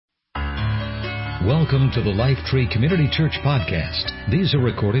Welcome to the Life Tree Community Church podcast. These are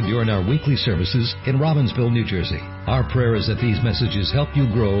recorded during our weekly services in Robbinsville, New Jersey. Our prayer is that these messages help you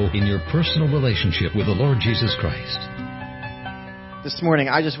grow in your personal relationship with the Lord Jesus Christ. This morning,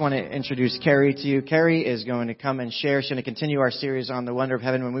 I just want to introduce Carrie to you. Carrie is going to come and share. She's going to continue our series on the wonder of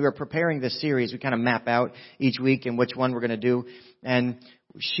heaven. When we were preparing this series, we kind of map out each week and which one we're going to do. And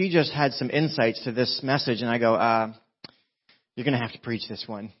she just had some insights to this message. And I go, you're going to have to preach this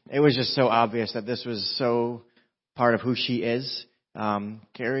one. It was just so obvious that this was so part of who she is.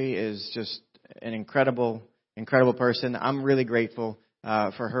 Carrie is just an incredible person. I'm really grateful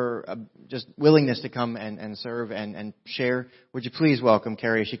for her just willingness to come and serve and share. Would you please welcome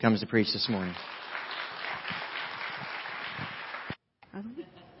Carrie as she comes to preach this morning?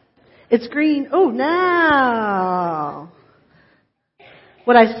 It's green. Oh, now.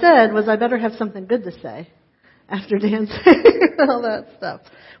 What I said was I better have something good to say after dancing and all that stuff.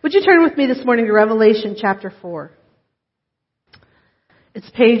 Would you turn with me this morning to Revelation chapter 4? It's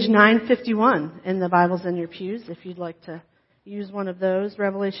page 951 in the Bibles in your pews if you'd like to use one of those.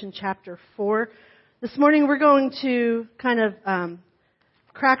 Revelation chapter 4. This morning we're going to kind of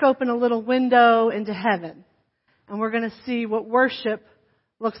crack open a little window into heaven. And we're going to see what worship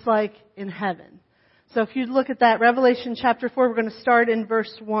looks like in heaven. So if you look at that, Revelation chapter 4, we're going to start in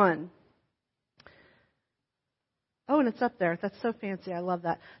verse 1. Oh, and it's up there. That's so fancy. I love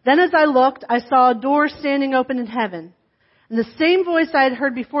that. Then as I looked, I saw a door standing open in heaven. And the same voice I had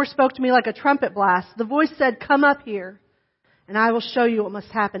heard before spoke to me like a trumpet blast. The voice said, "Come up here, and I will show you what must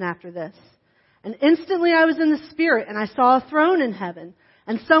happen after this." And instantly I was in the Spirit, and I saw a throne in heaven,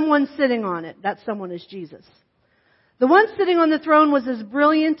 and someone sitting on it. That someone is Jesus. The one sitting on the throne was as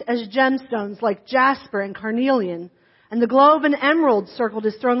brilliant as gemstones, like jasper and carnelian, and the glow of an emerald circled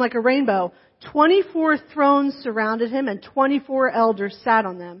his throne like a rainbow. 24 thrones surrounded him, and 24 elders sat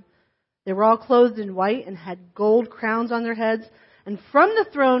on them. They were all clothed in white and had gold crowns on their heads, and from the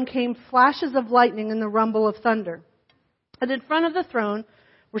throne came flashes of lightning and the rumble of thunder. And in front of the throne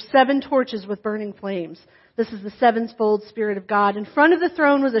were 7 torches with burning flames. This is the sevenfold Spirit of God. In front of the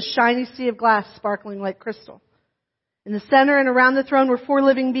throne was a shiny sea of glass sparkling like crystal. In the center and around the throne were 4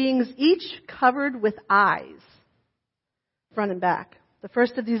 living beings, each covered with eyes, front and back. The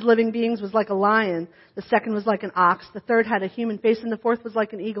first of these living beings was like a lion. The second was like an ox. The third had a human face, and the fourth was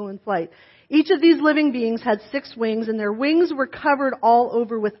like an eagle in flight. Each of these living beings had 6 wings, and their wings were covered all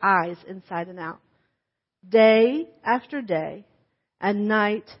over with eyes, inside and out. Day after day, and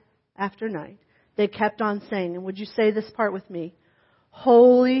night after night, they kept on saying, and would you say this part with me?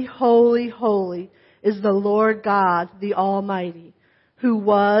 Holy, holy, holy is the Lord God, the Almighty, the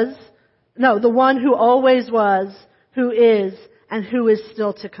one who always was, who is, and who is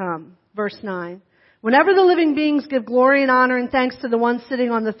still to come. Verse 9. Whenever the living beings give glory and honor and thanks to the one sitting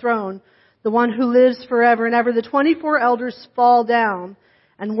on the throne, the one who lives forever and ever, the 24 elders fall down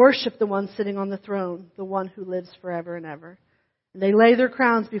and worship the one sitting on the throne, the one who lives forever and ever. And they lay their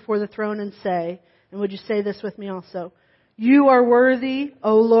crowns before the throne and say, and would you say this with me also? You are worthy,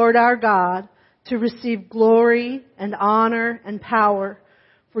 O Lord our God, to receive glory and honor and power,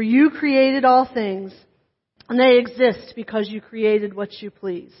 for you created all things, and they exist because you created what you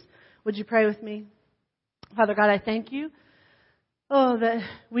please. Would you pray with me? Father God, I thank you. That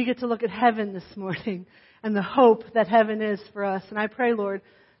we get to look at heaven this morning and the hope that heaven is for us. And I pray, Lord,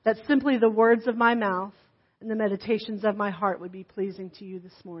 that simply the words of my mouth and the meditations of my heart would be pleasing to you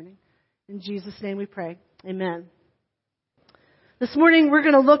this morning. In Jesus' name we pray. Amen. This morning we're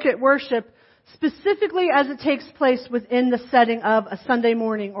going to look at worship specifically as it takes place within the setting of a Sunday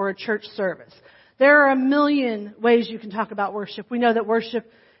morning or a church service. There are a million ways you can talk about worship. We know that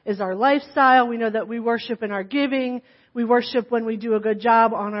worship is our lifestyle. We know that we worship in our giving. We worship when we do a good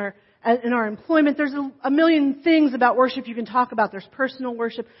job in our employment. There's a million things about worship you can talk about. There's personal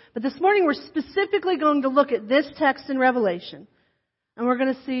worship. But this morning we're specifically going to look at this text in Revelation. And we're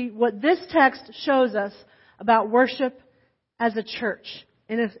going to see what this text shows us about worship as a church,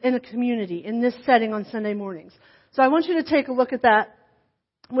 in a community, in this setting on Sunday mornings. So I want you to take a look at that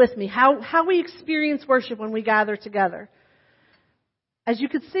with me, how we experience worship when we gather together. As you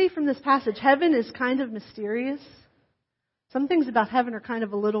could see from this passage, heaven is kind of mysterious. Some things about heaven are kind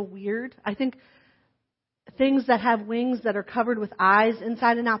of a little weird. I think things that have wings that are covered with eyes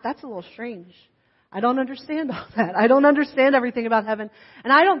inside and out, that's a little strange. I don't understand all that. I don't understand everything about heaven.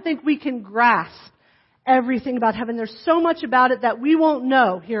 And I don't think we can grasp everything about heaven. There's so much about it that we won't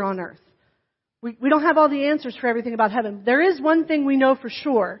know here on earth. We don't have all the answers for everything about heaven. There is one thing we know for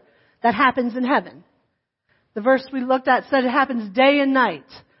sure that happens in heaven. The verse we looked at said it happens day and night,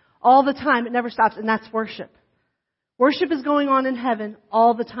 all the time. It never stops, and that's worship. Worship is going on in heaven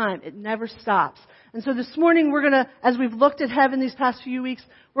all the time. It never stops. And so this morning we're going to, as we've looked at heaven these past few weeks,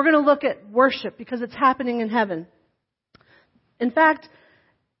 we're going to look at worship because it's happening in heaven. In fact,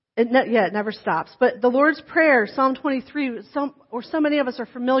 it never stops. But the Lord's Prayer, Psalm 23, so many of us are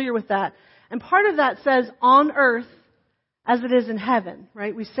familiar with that. And part of that says, on earth as it is in heaven,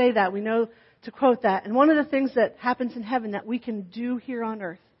 right? We say that. We know to quote that. And one of the things that happens in heaven that we can do here on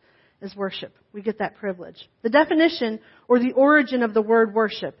earth is worship. We get that privilege. The definition or the origin of the word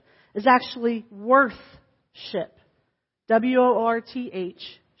worship is actually worth-ship. W-O-R-T-H,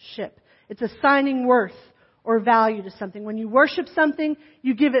 ship. It's assigning worth or value to something. When you worship something,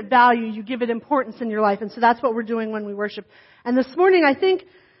 you give it value, you give it importance in your life. And so that's what we're doing when we worship. And this morning, I think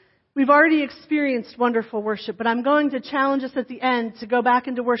we've already experienced wonderful worship, but I'm going to challenge us at the end to go back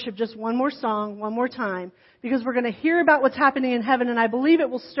into worship just one more song, one more time, because we're going to hear about what's happening in heaven, and I believe it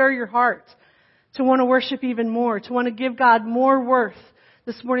will stir your heart to want to worship even more, to want to give God more worth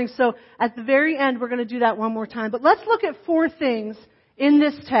this morning. So at the very end, we're going to do that one more time. But let's look at 4 things in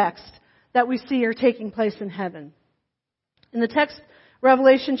this text that we see are taking place in heaven. In the text,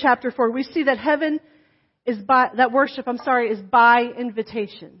 Revelation chapter 4, we see that worship is by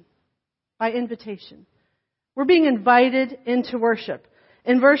invitation. By invitation. We're being invited into worship.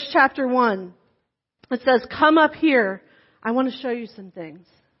 In verse chapter 1, it says, come up here. I want to show you some things.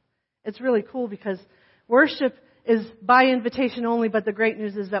 It's really cool because worship is by invitation only, but the great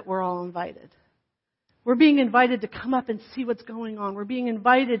news is that we're all invited. We're being invited to come up and see what's going on. We're being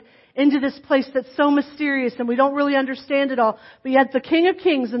invited into this place that's so mysterious and we don't really understand it all. But yet the King of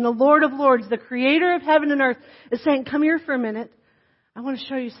Kings and the Lord of Lords, the Creator of heaven and earth, is saying, come here for a minute. I want to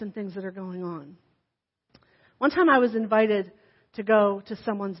show you some things that are going on. One time I was invited to go to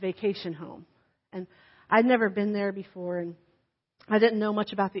someone's vacation home. And I'd never been there before. And I didn't know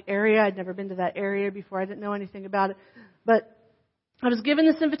much about the area. I'd never been to that area before. I didn't know anything about it. But I was given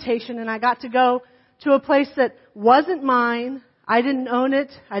this invitation and I got to go to a place that wasn't mine. I didn't own it.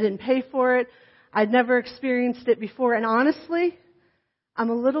 I didn't pay for it. I'd never experienced it before. And honestly, I'm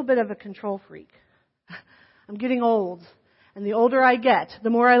a little bit of a control freak. I'm getting old. And the older I get, the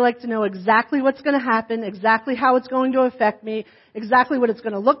more I like to know exactly what's going to happen, exactly how it's going to affect me, exactly what it's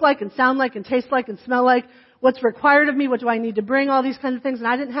going to look like and sound like and taste like and smell like, what's required of me, what do I need to bring, all these kinds of things. And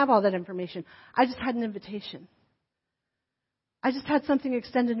I didn't have all that information. I just had an invitation. I just had something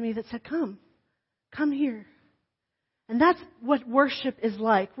extended to me that said, come here. And that's what worship is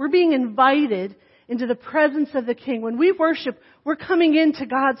like. We're being invited into the presence of the King. When we worship, we're coming into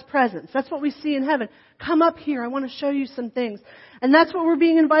God's presence. That's what we see in heaven. Come up here. I want to show you some things. And that's what we're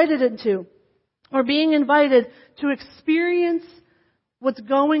being invited into. We're being invited to experience what's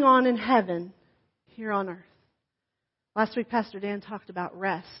going on in heaven here on earth. Last week, Pastor Dan talked about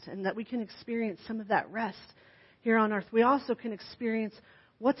rest and that we can experience some of that rest here on earth. We also can experience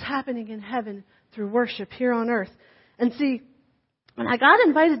what's happening in heaven through worship here on earth. And see, when I got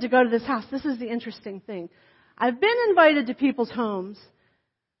invited to go to this house, this is the interesting thing. I've been invited to people's homes,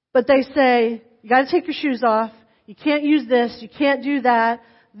 but they say, you got to take your shoes off. You can't use this. You can't do that.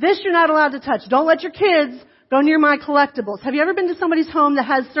 This you're not allowed to touch. Don't let your kids go near my collectibles. Have you ever been to somebody's home that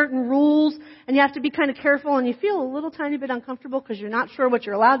has certain rules and you have to be kind of careful and you feel a little tiny bit uncomfortable because you're not sure what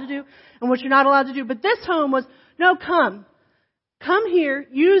you're allowed to do and what you're not allowed to do? But this home was, no, come. Come here,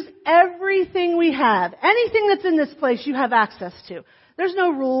 use everything we have. Anything that's in this place you have access to. There's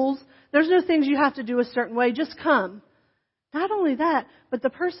no rules. There's no things you have to do a certain way. Just come. Not only that, but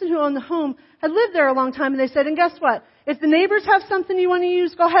the person who owned the home had lived there a long time and they said, and guess what? If the neighbors have something you want to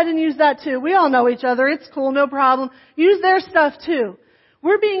use, go ahead and use that too. We all know each other. It's cool, no problem. Use their stuff too.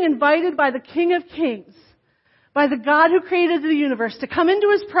 We're being invited by the King of Kings, by the God who created the universe, to come into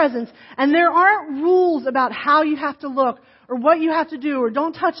His presence. And there aren't rules about how you have to look or what you have to do or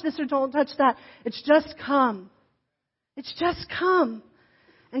don't touch this or don't touch that. It's just come. It's just come.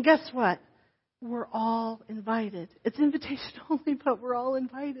 And guess what? We're all invited. It's invitation only, but we're all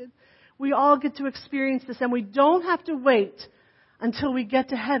invited. We all get to experience this, and we don't have to wait until we get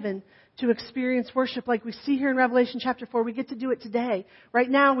to heaven to experience worship like we see here in Revelation chapter 4. We get to do it today. Right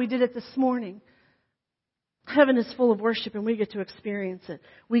now, we did it this morning. Heaven is full of worship, and we get to experience it.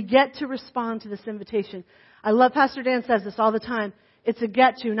 We get to respond to this invitation. I love Pastor Dan says this all the time. It's a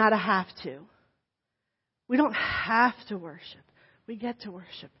get to, not a have to. We don't have to worship. We get to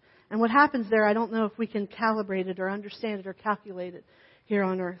worship. And what happens there, I don't know if we can calibrate it or understand it or calculate it here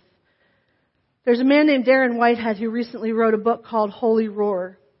on earth. There's a man named Darren Whitehead who recently wrote a book called Holy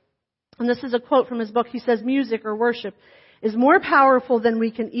Roar. And this is a quote from his book. He says, music or worship is more powerful than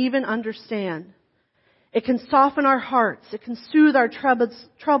we can even understand. It can soften our hearts. It can soothe our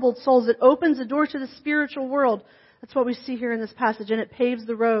troubled souls. It opens a door to the spiritual world That's what we see here in this passage, and it paves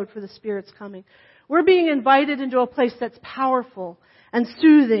the road for the Spirit's coming. We're being invited into a place that's powerful and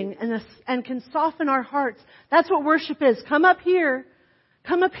soothing and can soften our hearts. That's what worship is. Come up here.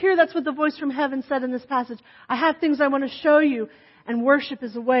 Come up here. That's what the voice from heaven said in this passage. I have things I want to show you, and worship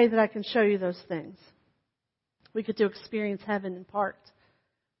is a way that I can show you those things. We get to experience heaven in part.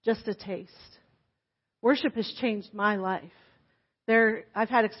 Just a taste. Worship has changed my life. I've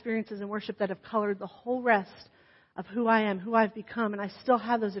had experiences in worship that have colored the whole rest of who I am, who I've become, and I still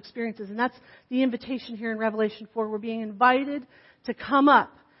have those experiences. And that's the invitation here in Revelation 4. We're being invited to come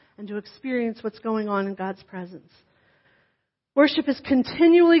up and to experience what's going on in God's presence. Worship is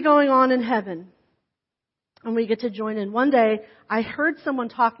continually going on in heaven, and we get to join in. One day, I heard someone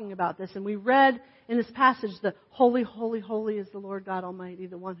talking about this, and we read in this passage that holy, holy, holy is the Lord God Almighty,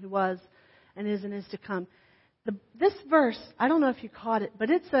 the one who was and is to come. This verse, I don't know if you caught it, but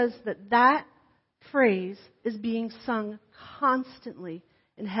it says that phrase is being sung constantly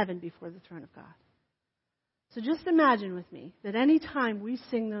in heaven before the throne of God. So just imagine with me that any time we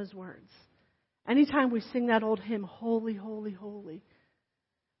sing those words, anytime we sing that old hymn, holy, holy, holy,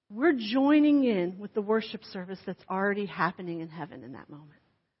 we're joining in with the worship service that's already happening in heaven in that moment.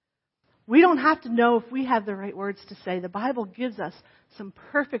 We don't have to know if we have the right words to say. The Bible gives us some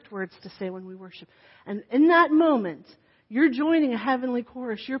perfect words to say when we worship. And in that moment, you're joining a heavenly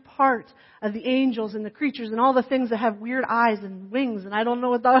chorus. You're part of the angels and the creatures and all the things that have weird eyes and wings, and I don't know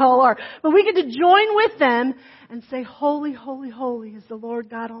what the hell are. But we get to join with them and say, holy, holy, holy is the Lord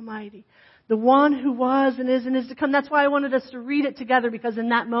God Almighty, the one who was and is to come. That's why I wanted us to read it together, because in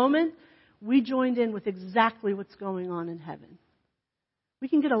that moment, we joined in with exactly what's going on in heaven. We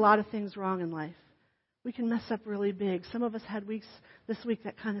can get a lot of things wrong in life. We can mess up really big. Some of us had weeks this week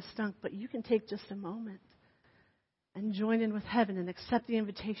that kind of stunk, but you can take just a moment and join in with heaven and accept the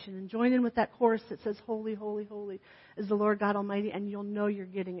invitation and join in with that chorus that says, holy, holy, holy is the Lord God Almighty, and you'll know you're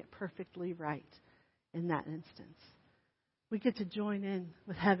getting it perfectly right in that instance. We get to join in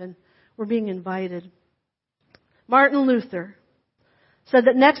with heaven. We're being invited. Martin Luther said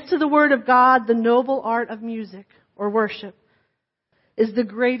that next to the Word of God, the noble art of music or worship is the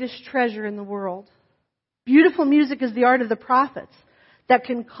greatest treasure in the world. Beautiful music is the art of the prophets that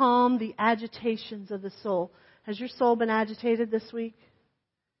can calm the agitations of the soul. Has your soul been agitated this week?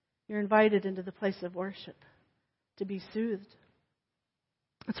 You're invited into the place of worship to be soothed.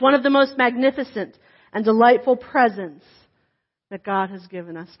 It's one of the most magnificent and delightful presents that God has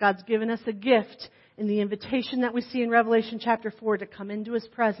given us. God's given us a gift in the invitation that we see in Revelation chapter 4 to come into His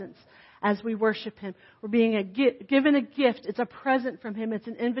presence as we worship Him. We're being given a gift. It's a present from Him. It's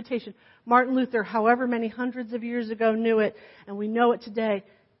an invitation. Martin Luther, however many hundreds of years ago, knew it, and we know it today.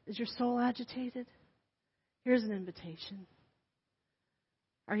 Is your soul agitated? Here's an invitation.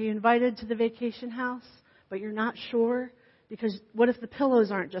 Are you invited to the vacation house, but you're not sure? Because what if the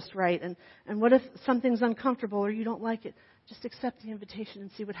pillows aren't just right? And what if something's uncomfortable or you don't like it? Just accept the invitation and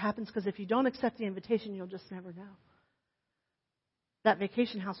see what happens, because if you don't accept the invitation, you'll just never know. That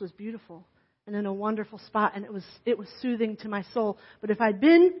vacation house was beautiful and in a wonderful spot, and it was soothing to my soul. But if I'd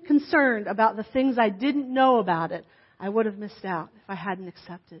been concerned about the things I didn't know about it, I would have missed out if I hadn't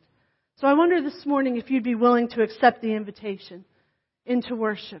accepted. So I wonder this morning if you'd be willing to accept the invitation into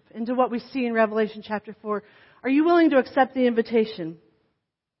worship, into what we see in Revelation chapter 4. Are you willing to accept the invitation?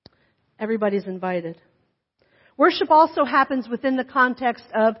 Everybody's invited. Worship also happens within the context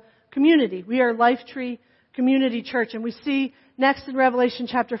of community. We are Lifetree Community Church, and we see next in Revelation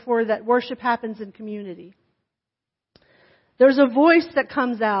chapter 4 that worship happens in community. There's a voice that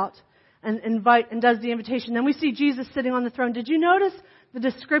comes out and does the invitation. Then we see Jesus sitting on the throne. Did you notice the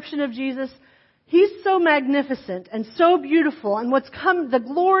description of Jesus? He's so magnificent and so beautiful, and the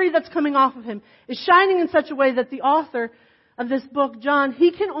glory that's coming off of Him is shining in such a way that the author of this book, John,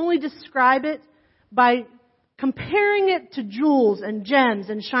 he can only describe it by comparing it to jewels and gems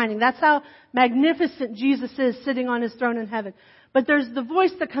and shining. That's how magnificent Jesus is sitting on His throne in heaven. But there's the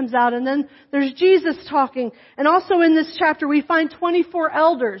voice that comes out, and then there's Jesus talking. And also in this chapter, we find 24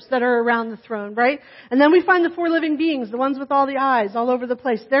 elders that are around the throne, right? And then we find the 4 living beings, the ones with all the eyes all over the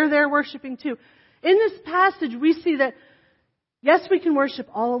place. They're there worshiping too. In this passage, we see that, yes, we can worship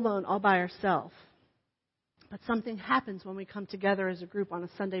all alone, all by ourselves. But something happens when we come together as a group on a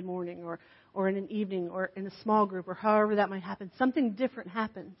Sunday morning or in an evening or in a small group or however that might happen. Something different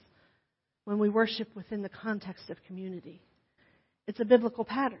happens when we worship within the context of community. It's a biblical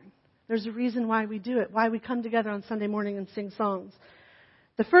pattern. There's a reason why we do it, why we come together on Sunday morning and sing songs.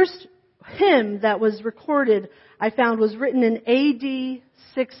 The first hymn that was recorded, I found, was written in AD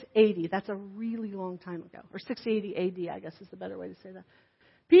 680. That's a really long time ago. Or 680 AD, I guess is the better way to say that.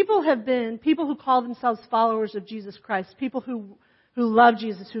 People who call themselves followers of Jesus Christ, people who love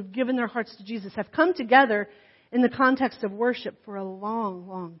Jesus, who've given their hearts to Jesus, have come together in the context of worship for a long,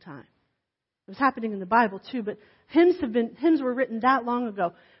 long time. It was happening in the Bible too, but hymns were written that long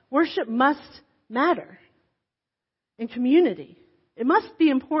ago. Worship must matter in community. It must be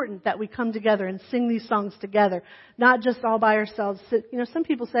important that we come together and sing these songs together, not just all by ourselves. Some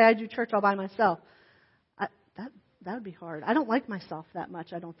people say, I do church all by myself. That would be hard. I don't like myself that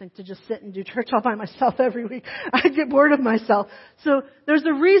much, I don't think, to just sit and do church all by myself every week. I get bored of myself. So there's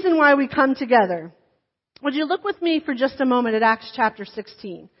a reason why we come together. Would you look with me for just a moment at Acts chapter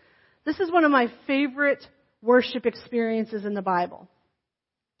 16? This is one of my favorite worship experiences in the Bible.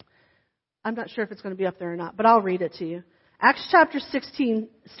 I'm not sure if it's going to be up there or not, but I'll read it to you. Acts chapter 16,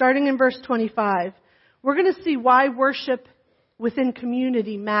 starting in verse 25, we're going to see why worship within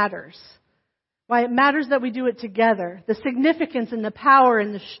community matters. Why it matters that we do it together. The significance and the power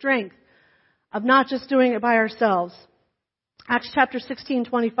and the strength of not just doing it by ourselves. Acts chapter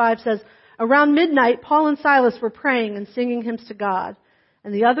 16:25 says, around midnight, Paul and Silas were praying and singing hymns to God,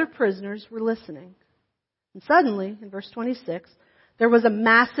 and the other prisoners were listening. And suddenly, in verse 26, there was a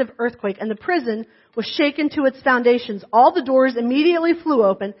massive earthquake, and the prison was shaken to its foundations. All the doors immediately flew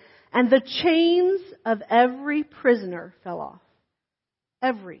open, and the chains of every prisoner fell off.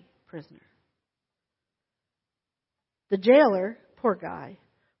 Every prisoner. The jailer, poor guy,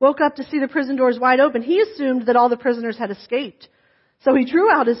 woke up to see the prison doors wide open. He assumed that all the prisoners had escaped. So he drew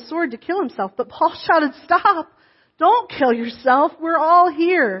out his sword to kill himself. But Paul shouted, stop! Don't kill yourself. We're all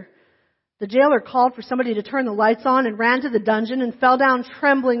here. The jailer called for somebody to turn the lights on and ran to the dungeon and fell down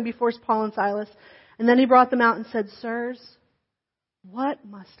trembling before Paul and Silas. And then he brought them out and said, sirs, what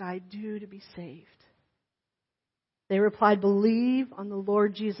must I do to be saved? They replied, believe on the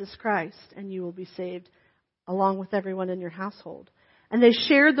Lord Jesus Christ and you will be saved, along with everyone in your household. And they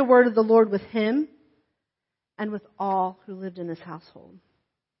shared the word of the Lord with him and with all who lived in his household.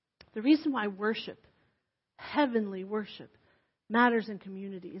 The reason why worship, heavenly worship, matters in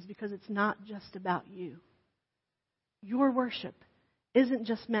community is because it's not just about you. Your worship isn't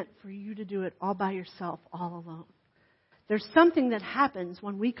just meant for you to do it all by yourself, all alone. There's something that happens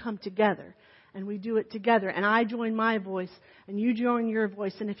when we come together and we do it together, and I join my voice and you join your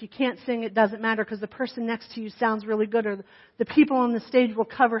voice, and if you can't sing, it doesn't matter because the person next to you sounds really good, or the people on the stage will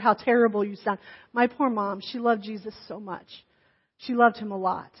cover how terrible you sound. My poor mom, she loved Jesus so much. She loved him a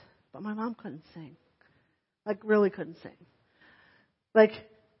lot, but my mom couldn't sing. Really couldn't sing.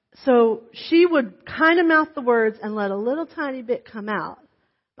 So she would kind of mouth the words and let a little tiny bit come out.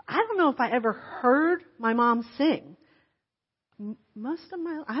 But I don't know if I ever heard my mom sing.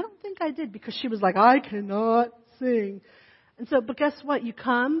 I don't think I did, because she was like, I cannot sing. And so, but guess what? You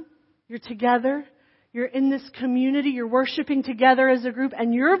come, you're together, you're in this community, you're worshiping together as a group,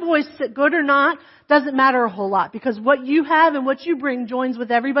 and your voice, good or not, doesn't matter a whole lot, because what you have and what you bring joins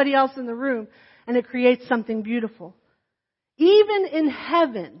with everybody else in the room, and it creates something beautiful. Even in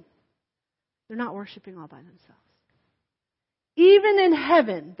heaven, they're not worshiping all by themselves. Even in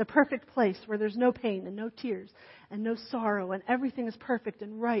heaven, the perfect place where there's no pain and no tears and no sorrow and everything is perfect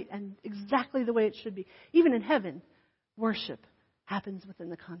and right and exactly the way it should be. Even in heaven, worship happens within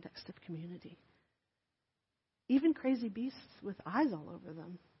the context of community. Even crazy beasts with eyes all over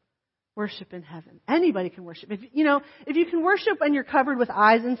them worship in heaven. Anybody can worship. If you can worship and you're covered with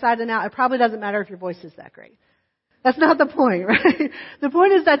eyes inside and out, it probably doesn't matter if your voice is that great. That's not the point, right? The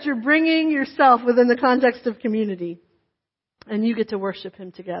point is that you're bringing yourself within the context of community. And you get to worship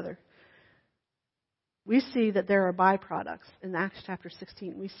him together. We see that there are byproducts in Acts chapter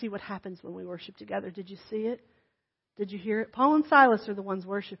 16. We see what happens when we worship together. Did you see it? Did you hear it? Paul and Silas are the ones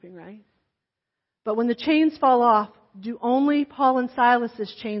worshiping, right? But when the chains fall off, do only Paul and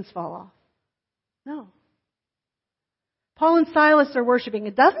Silas's chains fall off? No. Paul and Silas are worshiping.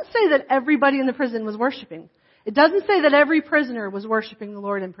 It doesn't say that everybody in the prison was worshiping. It doesn't say that every prisoner was worshiping the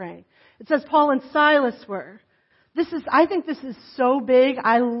Lord and praying. It says Paul and Silas were. I think this is so big.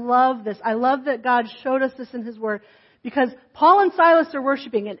 I love this. I love that God showed us this in His Word, because Paul and Silas are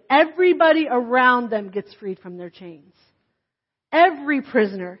worshiping and everybody around them gets freed from their chains. Every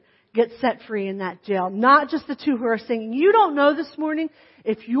prisoner gets set free in that jail, not just the two who are singing. You don't know this morning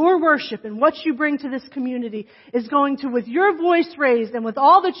if your worship and what you bring to this community is going to, with your voice raised and with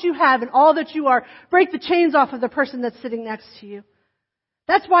all that you have and all that you are, break the chains off of the person that's sitting next to you.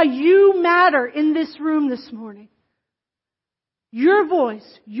 That's why you matter in this room this morning. Your voice,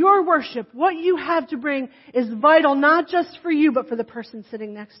 your worship, what you have to bring is vital, not just for you, but for the person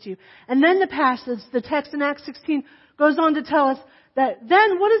sitting next to you. And then the text in Acts 16 goes on to tell us that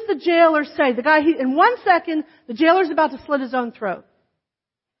then what does the jailer say? In 1 second, the jailer's about to slit his own throat.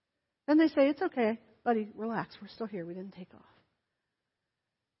 Then they say, it's okay, buddy, relax. We're still here. We didn't take off.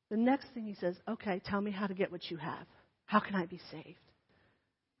 The next thing he says, okay, tell me how to get what you have. How can I be saved?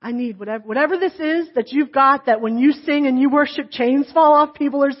 I need whatever this is that you've got, that when you sing and you worship, chains fall off,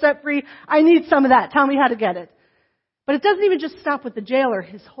 people are set free. I need some of that. Tell me how to get it. But it doesn't even just stop with the jailer.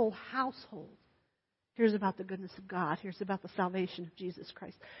 His whole household hears about the goodness of God. Hears about the salvation of Jesus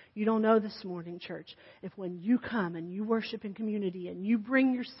Christ. You don't know this morning, church, if when you come and you worship in community and you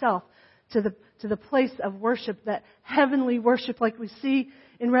bring yourself to the place of worship, that heavenly worship like we see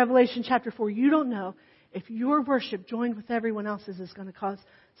in Revelation chapter 4, you don't know if your worship joined with everyone else's is going to cause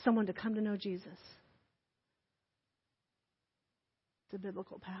someone to come to know Jesus. It's a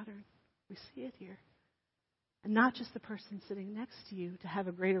biblical pattern. We see it here. And not just the person sitting next to you to have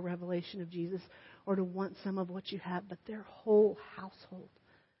a greater revelation of Jesus or to want some of what you have, but their whole household.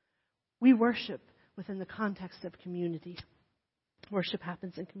 We worship within the context of community. Worship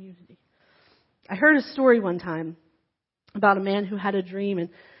happens in community. I heard a story one time about a man who had a dream, and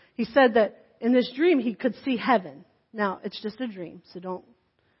he said that in this dream he could see heaven. Now, it's just a dream, so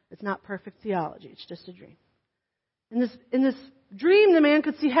it's not perfect theology, it's just a dream. In this dream, the man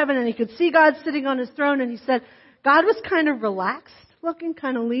could see heaven, and he could see God sitting on his throne, and he said God was kind of relaxed looking,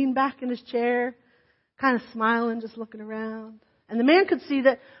 kind of leaned back in his chair, kind of smiling, just looking around. And the man could see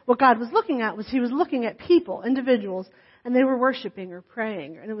that what God was looking at was he was looking at people, individuals, and they were worshiping or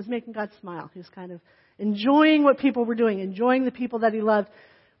praying, and it was making God smile. He was kind of enjoying what people were doing, enjoying the people that he loved.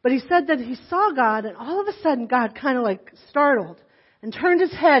 But he said that he saw God, and all of a sudden God kind of like startled and turned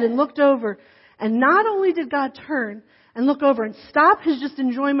his head and looked over. And not only did God turn and look over and stop his just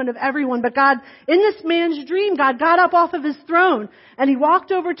enjoyment of everyone, but God, in this man's dream, God got up off of his throne and he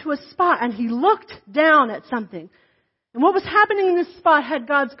walked over to a spot and he looked down at something. And what was happening in this spot had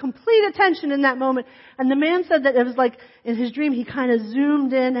God's complete attention in that moment. And the man said that it was like in his dream he kind of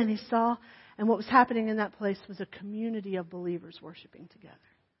zoomed in and he saw, and what was happening in that place was a community of believers worshiping together.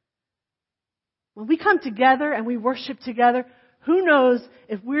 When we come together and we worship together, who knows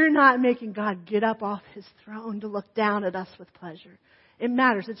if we're not making God get up off his throne to look down at us with pleasure. It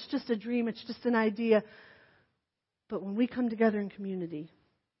matters. It's just a dream. It's just an idea. But when we come together in community,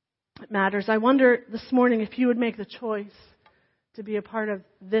 it matters. I wonder this morning if you would make the choice to be a part of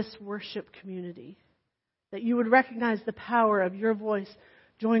this worship community. That you would recognize the power of your voice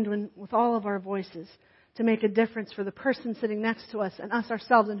joined with all of our voices to make a difference for the person sitting next to us and us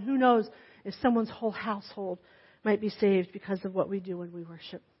ourselves. And who knows if someone's whole household might be saved because of what we do when we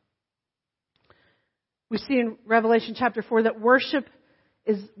worship. We see in Revelation chapter 4 that worship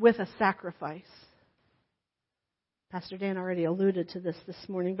is with a sacrifice. Pastor Dan already alluded to this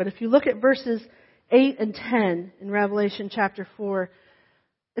morning, but if you look at verses 8 and 10 in Revelation chapter 4,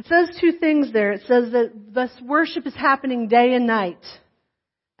 it says two things there. It says that this worship is happening day and night.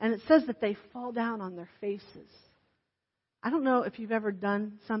 And it says that they fall down on their faces. I don't know if you've ever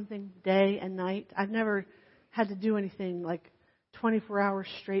done something day and night. I've never had to do anything like 24 hours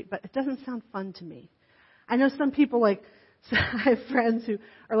straight, but it doesn't sound fun to me. I know some people I have friends who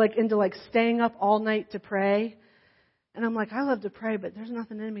are like into like staying up all night to pray. And I'm like, I love to pray, but there's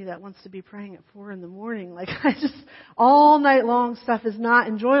nothing in me that wants to be praying at 4 a.m. Like all night long stuff is not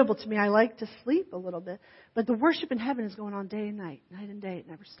enjoyable to me. I like to sleep a little bit. But the worship in heaven is going on day and night and day. It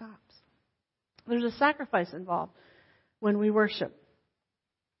never stops. There's a sacrifice involved when we worship.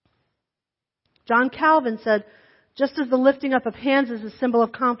 John Calvin said, just as the lifting up of hands is a symbol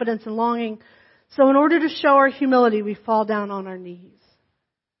of confidence and longing, so in order to show our humility, we fall down on our knees.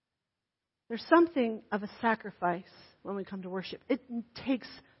 There's something of a sacrifice when we come to worship. It takes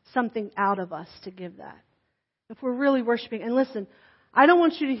something out of us to give that. If we're really worshiping, and listen, I don't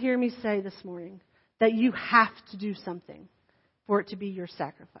want you to hear me say this morning that you have to do something for it to be your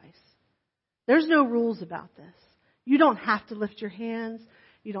sacrifice. There's no rules about this. You don't have to lift your hands.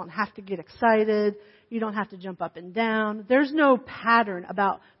 You don't have to get excited. You don't have to jump up and down. There's no pattern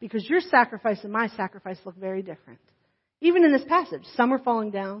because your sacrifice and my sacrifice look very different. Even in this passage, some are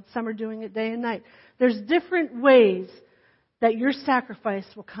falling down, some are doing it day and night. There's different ways that your sacrifice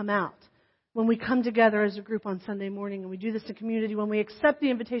will come out when we come together as a group on Sunday morning, and we do this in community, when we accept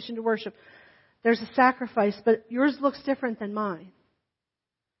the invitation to worship. There's a sacrifice, but yours looks different than mine.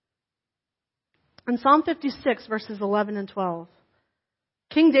 In Psalm 56, verses 11 and 12,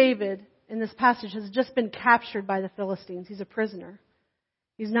 King David, in this passage, has just been captured by the Philistines. He's a prisoner.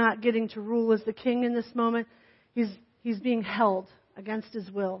 He's not getting to rule as the king in this moment. He's being held against his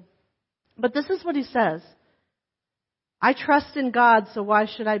will. But this is what he says. I trust in God, so why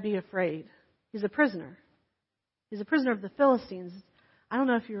should I be afraid? He's a prisoner. He's a prisoner of the Philistines. I don't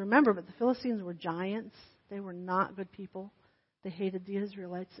know if you remember, but the Philistines were giants. They were not good people. They hated the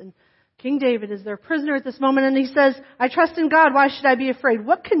Israelites. And King David is their prisoner at this moment, and he says, I trust in God. Why should I be afraid?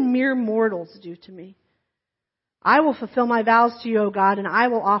 What can mere mortals do to me? I will fulfill my vows to you, O God, and I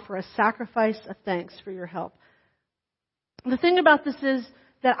will offer a sacrifice of thanks for your help. The thing about this is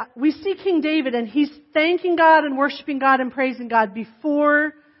that we see King David, and he's thanking God and worshiping God and praising God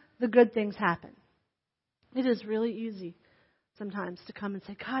before the good things happen. It is really easy sometimes to come and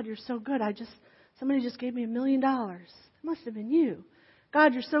say, God, you're so good. Somebody just gave me $1 million. It must have been you.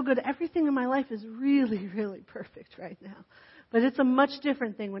 God, you're so good. Everything in my life is really, really perfect right now. But it's a much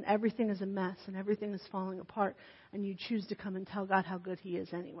different thing when everything is a mess and everything is falling apart and you choose to come and tell God how good He is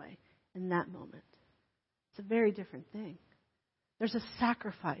anyway in that moment. It's a very different thing. There's a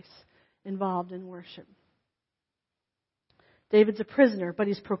sacrifice involved in worship. David's a prisoner, but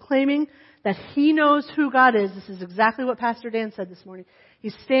he's proclaiming that he knows who God is. This is exactly what Pastor Dan said this morning.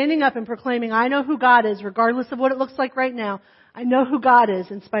 He's standing up and proclaiming, I know who God is, regardless of what it looks like right now. I know who God is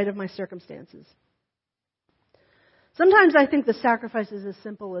in spite of my circumstances. Sometimes I think the sacrifice is as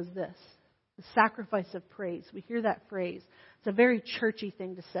simple as this. The sacrifice of praise. We hear that phrase. It's a very churchy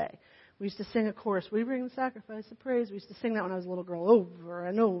thing to say. We used to sing a chorus, we bring the sacrifice of praise. We used to sing that when I was a little girl over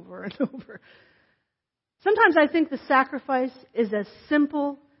and over and over. Sometimes I think the sacrifice is as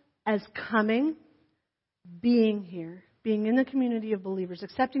simple as coming, being here, being in the community of believers,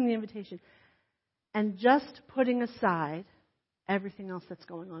 accepting the invitation, and just putting aside everything else that's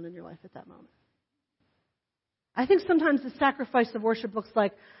going on in your life at that moment. I think sometimes the sacrifice of worship looks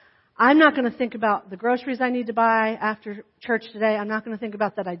like, I'm not going to think about the groceries I need to buy after church today. I'm not going to think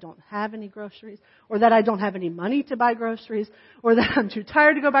about that I don't have any groceries, or that I don't have any money to buy groceries, or that I'm too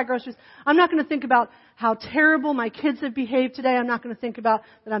tired to go buy groceries. I'm not going to think about how terrible my kids have behaved today. I'm not going to think about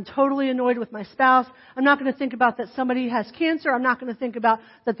that I'm totally annoyed with my spouse. I'm not going to think about that somebody has cancer. I'm not going to think about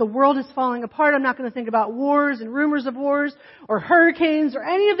that the world is falling apart. I'm not going to think about wars and rumors of wars or hurricanes or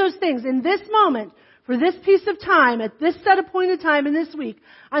any of those things. In this moment, for this piece of time, at this set appointed time in this week,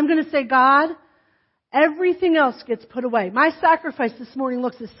 I'm going to say, God, everything else gets put away. My sacrifice this morning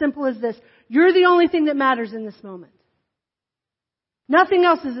looks as simple as this. You're the only thing that matters in this moment. Nothing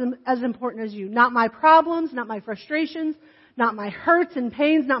else is as important as you. Not my problems, not my frustrations, not my hurts and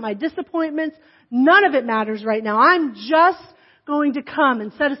pains, not my disappointments. None of it matters right now. I'm just going to come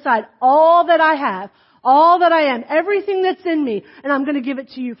and set aside all that I have, all that I am, everything that's in me, and I'm going to give it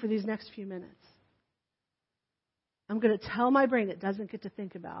to you for these next few minutes. I'm going to tell my brain it doesn't get to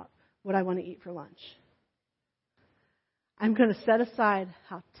think about what I want to eat for lunch. I'm going to set aside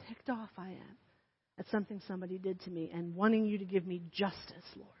how ticked off I am at something somebody did to me and wanting you to give me justice,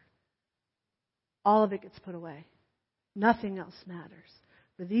 Lord. All of it gets put away. Nothing else matters.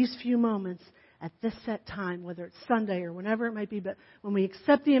 For these few moments at this set time, whether it's Sunday or whenever it might be, but when we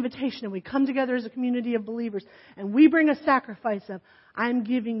accept the invitation and we come together as a community of believers and we bring a sacrifice of, I'm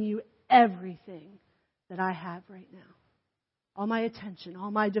giving you everything that I have right now. All my attention,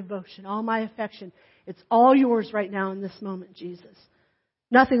 all my devotion, all my affection. It's all yours right now in this moment, Jesus.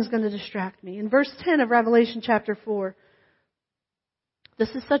 Nothing's going to distract me. In verse 10 of Revelation chapter 4, this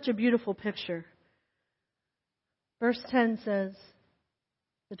is such a beautiful picture. Verse 10 says,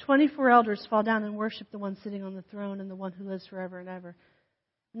 the 24 elders fall down and worship the one sitting on the throne and the one who lives forever and ever.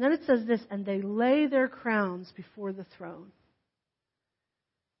 And then it says this, and they lay their crowns before the throne.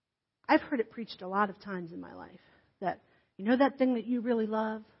 I've heard it preached a lot of times in my life that, you know that thing that you really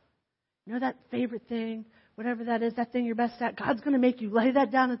love? You know that favorite thing? Whatever that is, that thing you're best at, God's going to make you lay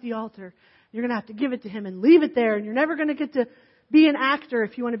that down at the altar. You're going to have to give it to Him and leave it there. And you're never going to get to be an actor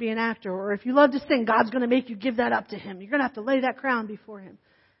if you want to be an actor. Or if you love to sing, God's going to make you give that up to Him. You're going to have to lay that crown before Him.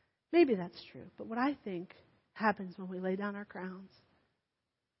 Maybe that's true. But what I think happens when we lay down our crowns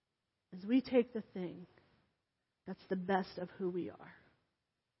is we take the thing that's the best of who we are.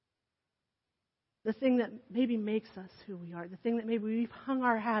 The thing that maybe makes us who we are. The thing that maybe we've hung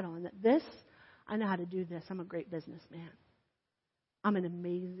our hat on. That this, I know how to do this. I'm a great businessman. I'm an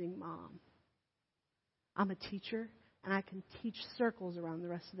amazing mom. I'm a teacher, and I can teach circles around the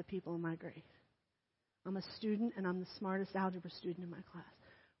rest of the people in my grade. I'm a student, and I'm the smartest algebra student in my class.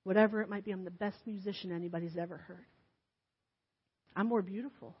 Whatever it might be, I'm the best musician anybody's ever heard. I'm more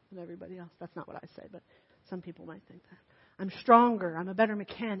beautiful than everybody else. That's not what I say, but some people might think that. I'm stronger. I'm a better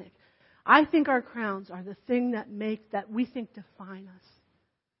mechanic. I think our crowns are the thing that we think define us.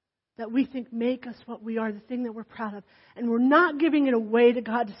 That we think make us what we are, the thing that we're proud of. And we're not giving it away to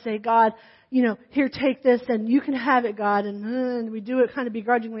God to say, God, here, take this and you can have it, God. And we do it kind of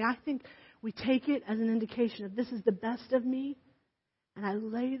begrudgingly. I think we take it as an indication of this is the best of me. And I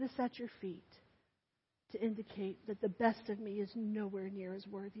lay this at your feet to indicate that the best of me is nowhere near as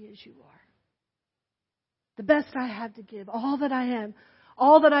worthy as you are. The best I have to give, all that I am,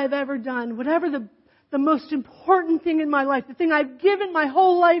 all that I've ever done, whatever the most important thing in my life, the thing I've given my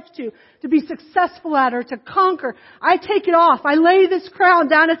whole life to be successful at or to conquer, I take it off. I lay this crown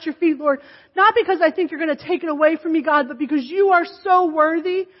down at your feet, Lord. Not because I think you're going to take it away from me, God, but because you are so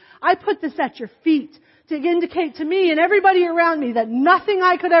worthy. I put this at your feet to indicate to me and everybody around me that nothing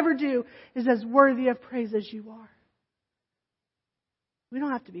I could ever do is as worthy of praise as you are. We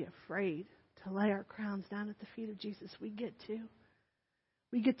don't have to be afraid to lay our crowns down at the feet of Jesus. We get to.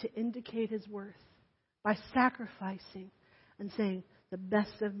 We get to indicate His worth by sacrificing and saying, the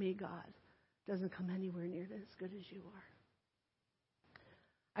best of me, God, doesn't come anywhere near as good as you are.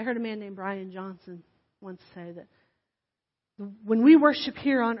 I heard a man named Brian Johnson once say that when we worship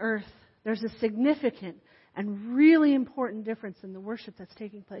here on earth, there's a significant and really important difference in the worship that's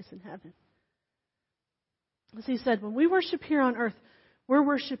taking place in heaven. As he said, when we worship here on earth, we're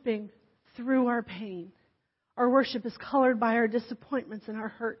worshiping through our pain. Our worship is colored by our disappointments and our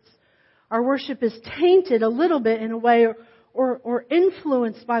hurts. Our worship is tainted a little bit in a way or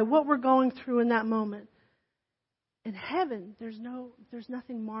influenced by what we're going through in that moment. In heaven, there's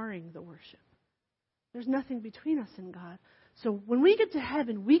nothing marring the worship. There's nothing between us and God. So when we get to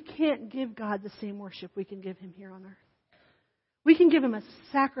heaven, we can't give God the same worship we can give Him here on earth. We can give Him a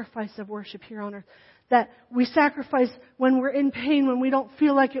sacrifice of worship here on earth. That we sacrifice when we're in pain, when we don't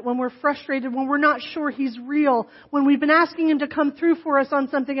feel like it, when we're frustrated, when we're not sure He's real, when we've been asking Him to come through for us on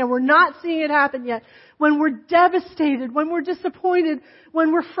something and we're not seeing it happen yet, when we're devastated, when we're disappointed,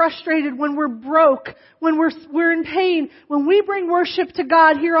 when we're frustrated, when we're broke, when we're in pain, when we bring worship to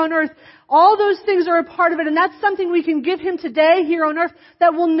God here on earth, all those things are a part of it, and that's something we can give Him today here on earth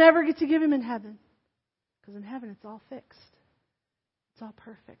that we'll never get to give Him in heaven. Because in heaven it's all fixed. It's all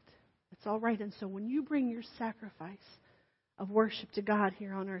perfect. It's all right. And so when you bring your sacrifice of worship to God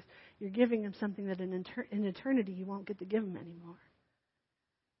here on earth, you're giving Him something that in eternity you won't get to give Him anymore.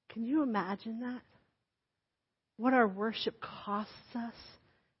 Can you imagine that? What our worship costs us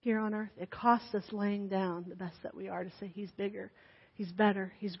here on earth? It costs us laying down the best that we are to say He's bigger, He's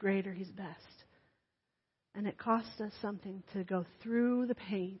better, He's greater, He's best. And it costs us something to go through the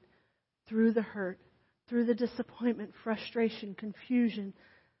pain, through the hurt, through the disappointment, frustration, confusion,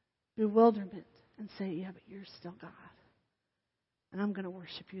 bewilderment, and say, yeah, but you're still God. And I'm going to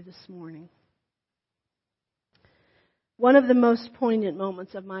worship you this morning. One of the most poignant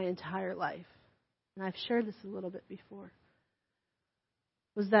moments of my entire life, and I've shared this a little bit before,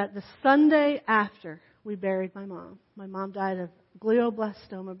 was that the Sunday after we buried my mom died of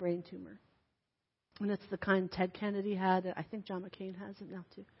glioblastoma brain tumor. And it's the kind Ted Kennedy had. I think John McCain has it now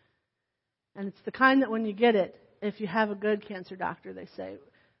too. And it's the kind that when you get it, if you have a good cancer doctor, they say,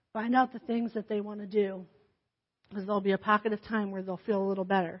 find out the things that they want to do, because there'll be a pocket of time where they'll feel a little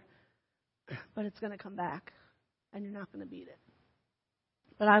better, but it's going to come back, and you're not going to beat it.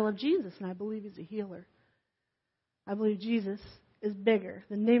 But I love Jesus, and I believe He's a healer. I believe Jesus is bigger.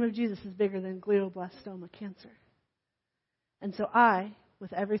 The name of Jesus is bigger than glioblastoma cancer. And so I,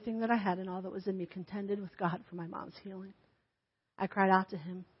 with everything that I had and all that was in me, contended with God for my mom's healing. I cried out to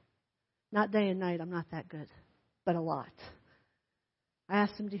Him. Not day and night, I'm not that good, but a lot. I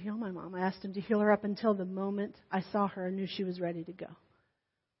asked Him to heal my mom. I asked Him to heal her up until the moment I saw her and knew she was ready to go.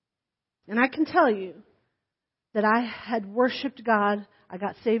 And I can tell you that I had worshiped God. I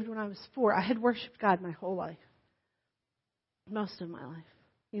got saved when I was 4. I had worshiped God my whole life. Most of my life.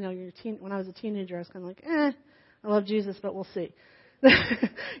 You know, when I was a teenager, I was kind of like, I love Jesus, but we'll see.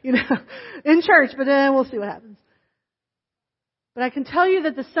 You know, in church, but we'll see what happens. But I can tell you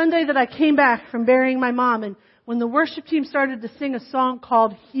that the Sunday that I came back from burying my mom, and when the worship team started to sing a song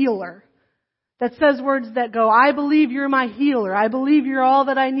called Healer, that says words that go, I believe you're my healer. I believe you're all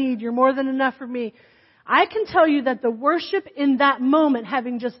that I need. You're more than enough for me. I can tell you that the worship in that moment,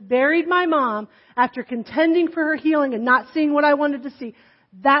 having just buried my mom after contending for her healing and not seeing what I wanted to see,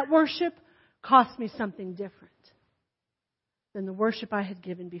 that worship cost me something different than the worship I had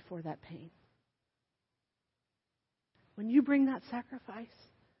given before that pain. When you bring that sacrifice,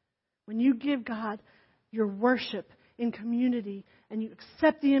 when you give God your worship in community and you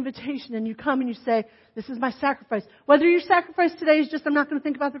accept the invitation and you come and you say, this is my sacrifice. Whether your sacrifice today is just, I'm not going to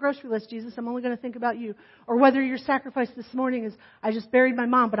think about the grocery list, Jesus, I'm only going to think about you. Or whether your sacrifice this morning is, I just buried my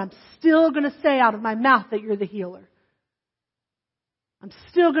mom, but I'm still going to say out of my mouth that you're the healer. I'm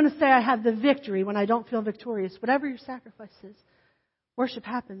still going to say I have the victory when I don't feel victorious. Whatever your sacrifice is, worship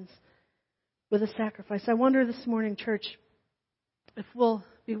happens with a sacrifice. I wonder this morning, church, if we'll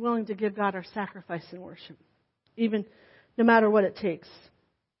be willing to give God our sacrifice in worship, even no matter what it takes.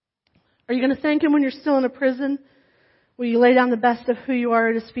 Are you going to thank Him when you're still in a prison? Will you lay down the best of who you are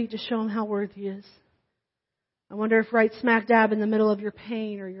at His feet to show Him how worthy He is? I wonder if right smack dab in the middle of your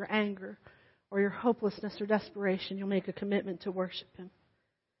pain or your anger or your hopelessness or desperation, you'll make a commitment to worship Him.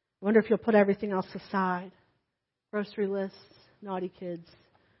 I wonder if you'll put everything else aside. Grocery lists, naughty kids,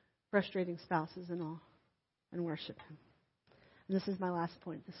 frustrating spouses and all, and worship Him. And this is my last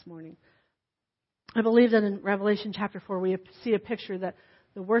point this morning. I believe that in Revelation chapter 4 we see a picture that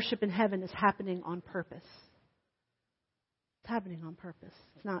the worship in heaven is happening on purpose. It's happening on purpose.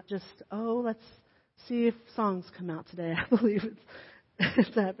 It's not just, let's see if songs come out today. I believe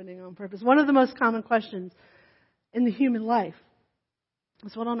it's happening on purpose. One of the most common questions in the human life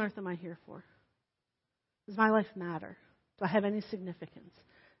is, what on earth am I here for? Does my life matter? Do I have any significance?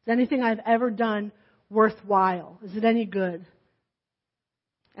 Is anything I've ever done worthwhile? Is it any good?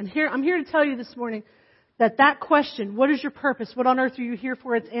 And I'm here to tell you this morning that question, what is your purpose? What on earth are you here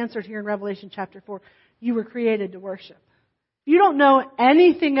for? It's answered here in Revelation chapter 4. You were created to worship. If you don't know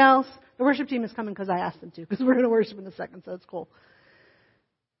anything else, the worship team is coming because I asked them to, because we're going to worship in a second, so it's cool.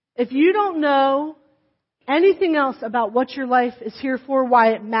 If you don't know anything else about what your life is here for,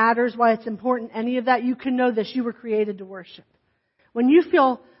 why it matters, why it's important, any of that, you can know this: you were created to worship. When you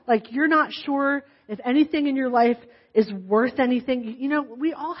feel like you're not sure if anything in your life is worth anything,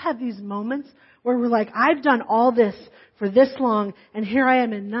 we all have these moments where we're like, I've done all this for this long, and here I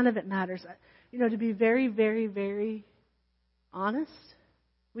am, and none of it matters. To be very, very, very honest,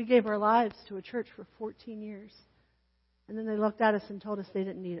 we gave our lives to a church for 14 years. And then they looked at us and told us they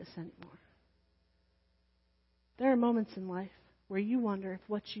didn't need us anymore. There are moments in life where you wonder if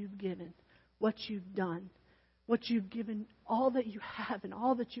what you've given, what you've done, what you've given, all that you have and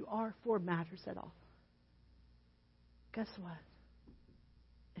all that you are for matters at all. Guess what?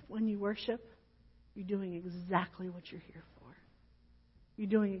 If when you worship, you're doing exactly what you're here for. You're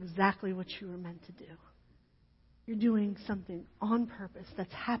doing exactly what you were meant to do. You're doing something on purpose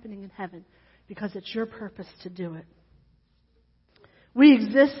that's happening in heaven because it's your purpose to do it. We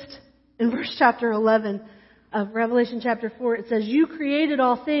exist, in verse chapter 11 of Revelation chapter 4, it says, you created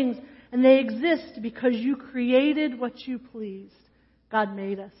all things, and they exist because you created what you pleased. God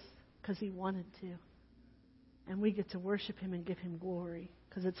made us because He wanted to. And we get to worship Him and give Him glory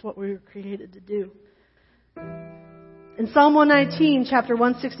because it's what we were created to do. In Psalm 119, chapter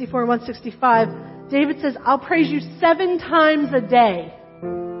 164, 165, David says, I'll praise you 7 times a day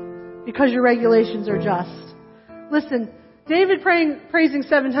because your regulations are just. Listen, David praising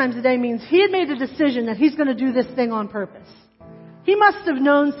 7 times a day means he had made a decision that he's going to do this thing on purpose. He must have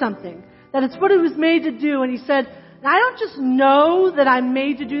known something, that it's what he was made to do. And he said, I don't just know that I'm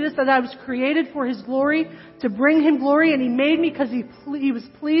made to do this, that I was created for His glory, to bring Him glory, and He made me because He was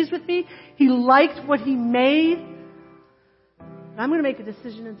pleased with me. He liked what He made. And I'm going to make a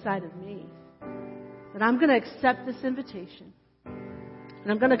decision inside of me that I'm going to accept this invitation. And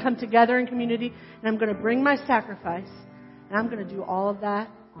I'm going to come together in community, and I'm going to bring my sacrifice, and I'm going to do all of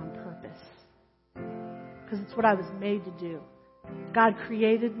that on purpose. Because it's what I was made to do. God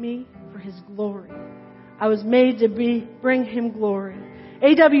created me for His glory. I was made to bring Him glory.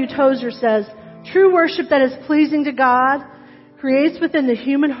 A.W. Tozer says, true worship that is pleasing to God creates within the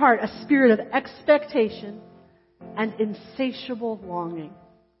human heart a spirit of expectation and insatiable longing.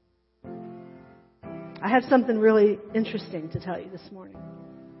 I have something really interesting to tell you this morning.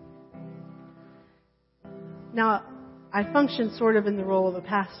 Now, I function sort of in the role of a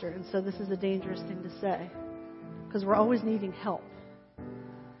pastor, and so this is a dangerous thing to say, because we're always needing help.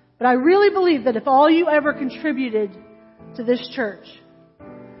 But I really believe that if all you ever contributed to this church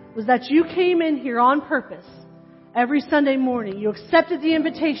was that you came in here on purpose every Sunday morning, you accepted the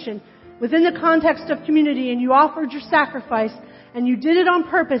invitation within the context of community, and you offered your sacrifice, and you did it on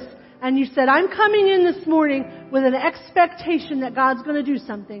purpose, and you said, I'm coming in this morning with an expectation that God's going to do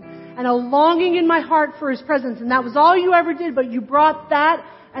something, and a longing in my heart for His presence, and that was all you ever did, but you brought that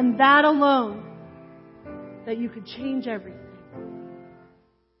and that alone, that you could change everything.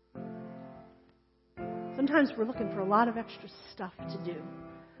 Sometimes we're looking for a lot of extra stuff to do,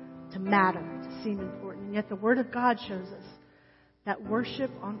 to matter, to seem important. And yet the Word of God shows us that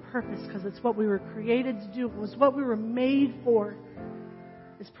worship on purpose, because it's what we were created to do, it was what we were made for,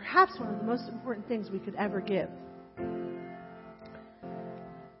 is perhaps one of the most important things we could ever give.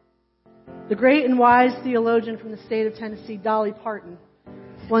 The great and wise theologian from the state of Tennessee, Dolly Parton,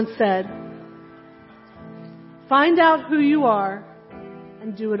 once said, find out who you are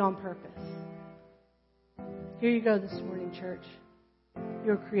and do it on purpose. Here you go this morning, church.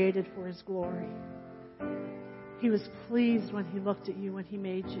 You're created for His glory. He was pleased when He looked at you, when He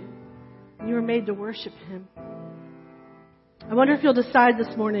made you. You were made to worship Him. I wonder if you'll decide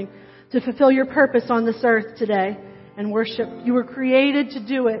this morning to fulfill your purpose on this earth today and worship. You were created to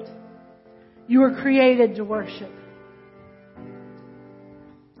do it. You were created to worship.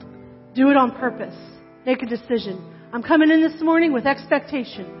 Do it on purpose. Make a decision. I'm coming in this morning with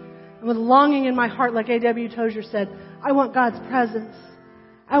expectation and with longing in my heart, like A.W. Tozer said. I want God's presence.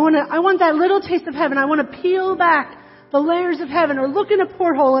 I want that little taste of heaven. I want to peel back the layers of heaven or look in a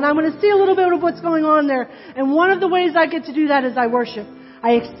porthole and I want to see a little bit of what's going on there. And one of the ways I get to do that is I worship.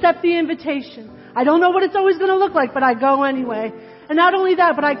 I accept the invitation. I don't know what it's always going to look like, but I go anyway. And not only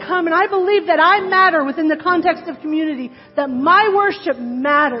that, but I come and I believe that I matter within the context of community, that my worship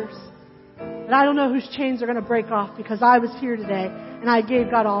matters. And I don't know whose chains are going to break off because I was here today and I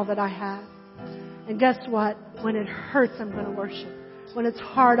gave God all that I have. And guess what? When it hurts, I'm going to worship. When it's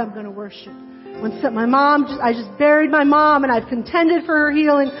hard, I'm going to worship. When I just buried my mom and I've contended for her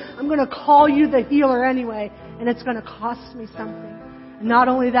healing, I'm going to call you the healer anyway. And it's going to cost me something. And not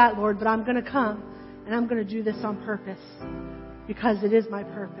only that, Lord, but I'm going to come and I'm going to do this on purpose because it is my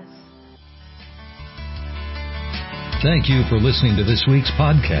purpose. Thank you for listening to this week's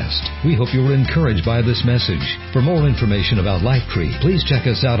podcast. We hope you were encouraged by this message. For more information about LifeTree, please check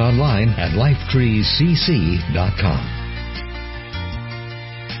us out online at lifetreecc.com.